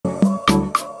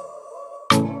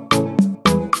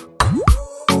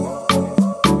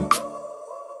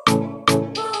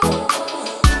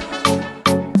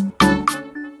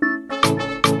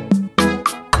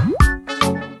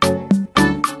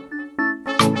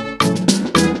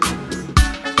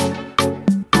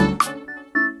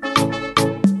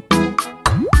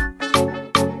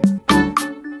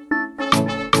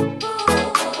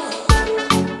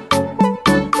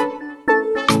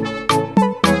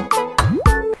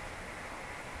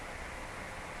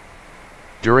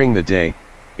During the day,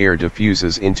 air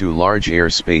diffuses into large air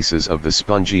spaces of the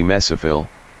spongy mesophyll,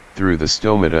 through the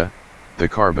stomata, the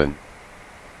carbon.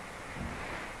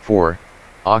 4.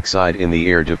 Oxide in the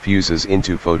air diffuses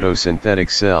into photosynthetic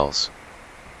cells.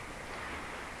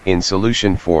 In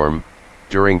solution form,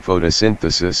 during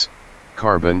photosynthesis,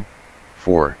 carbon,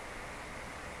 4.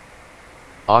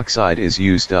 Oxide is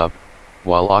used up,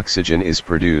 while oxygen is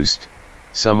produced.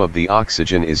 Some of the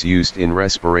oxygen is used in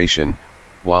respiration,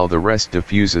 while the rest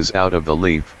diffuses out of the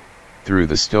leaf, through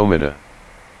the stomata.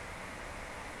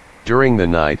 During the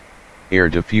night, air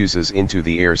diffuses into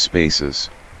the air spaces.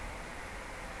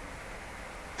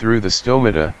 Through the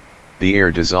stomata, the air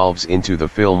dissolves into the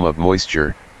film of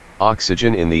moisture,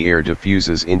 oxygen in the air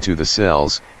diffuses into the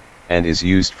cells, and is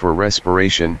used for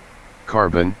respiration,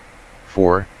 carbon,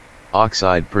 4,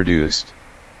 oxide produced.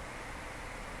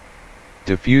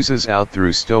 Diffuses out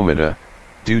through stomata,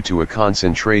 due to a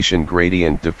concentration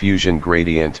gradient diffusion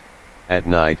gradient, at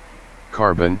night,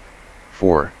 carbon,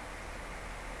 4.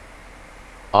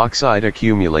 Oxide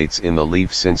accumulates in the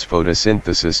leaf since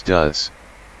photosynthesis does.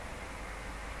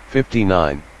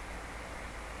 59.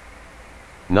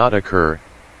 Not occur.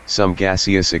 Some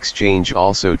gaseous exchange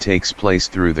also takes place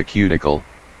through the cuticle,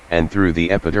 and through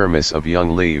the epidermis of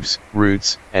young leaves,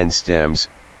 roots, and stems.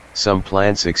 Some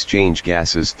plants exchange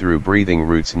gases through breathing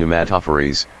roots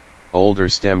pneumatophores, older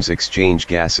stems exchange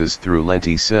gases through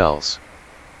lenticels.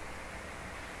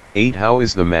 8. How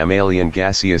is the mammalian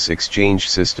gaseous exchange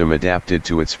system adapted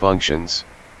to its functions?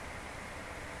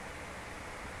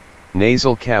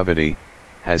 Nasal cavity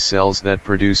has cells that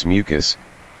produce mucus,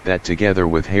 that together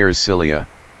with hair's cilia,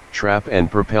 trap and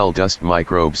propel dust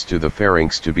microbes to the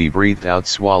pharynx to be breathed out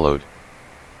swallowed.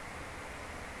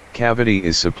 Cavity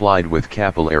is supplied with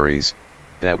capillaries,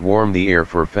 that warm the air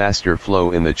for faster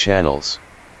flow in the channels.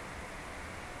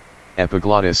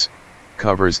 Epiglottis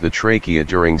covers the trachea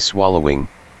during swallowing,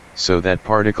 so that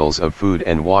particles of food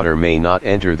and water may not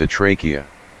enter the trachea.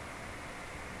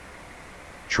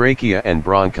 Trachea and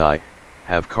bronchi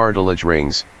have cartilage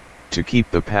rings, to keep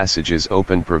the passages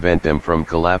open, prevent them from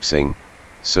collapsing,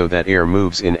 so that air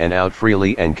moves in and out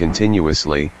freely and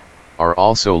continuously, are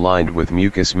also lined with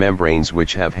mucous membranes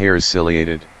which have hairs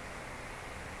ciliated,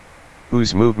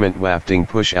 whose movement wafting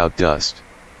push out dust.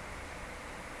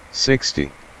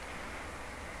 60.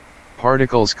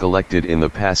 Particles collected in the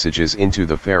passages into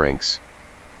the pharynx.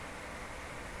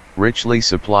 Richly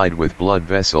supplied with blood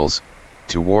vessels,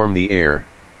 to warm the air,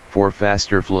 for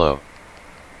faster flow.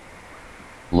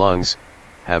 Lungs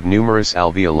have numerous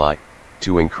alveoli,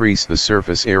 to increase the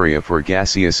surface area for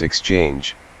gaseous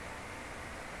exchange.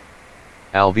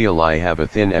 Alveoli have a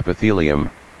thin epithelium,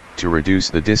 to reduce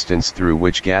the distance through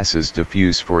which gases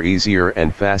diffuse for easier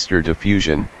and faster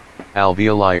diffusion.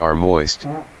 Alveoli are moist,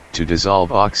 to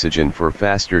dissolve oxygen for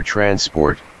faster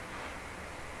transport.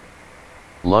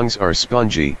 Lungs are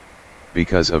spongy,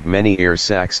 because of many air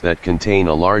sacs that contain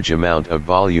a large amount of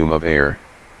volume of air.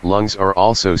 Lungs are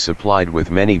also supplied with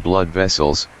many blood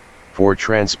vessels, for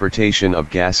transportation of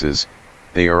gases.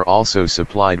 They are also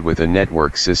supplied with a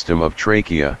network system of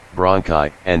trachea,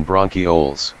 bronchi, and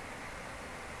bronchioles.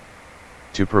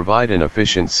 To provide an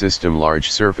efficient system,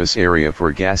 large surface area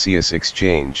for gaseous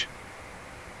exchange.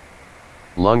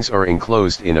 Lungs are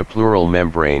enclosed in a pleural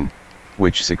membrane,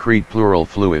 which secrete pleural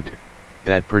fluid,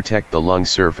 that protect the lung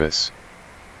surface.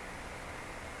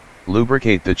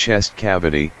 Lubricate the chest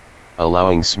cavity,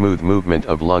 allowing smooth movement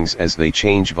of lungs as they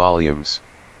change volumes.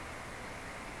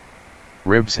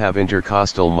 Ribs have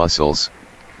intercostal muscles,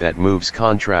 that moves,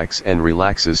 contracts and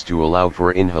relaxes to allow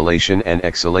for inhalation and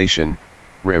exhalation,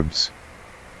 ribs.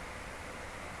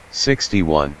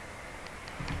 61.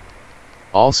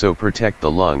 Also protect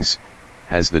the lungs,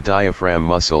 has the diaphragm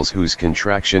muscles whose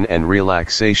contraction and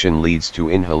relaxation leads to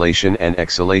inhalation and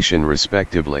exhalation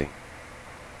respectively.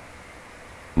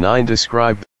 9.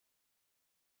 Describe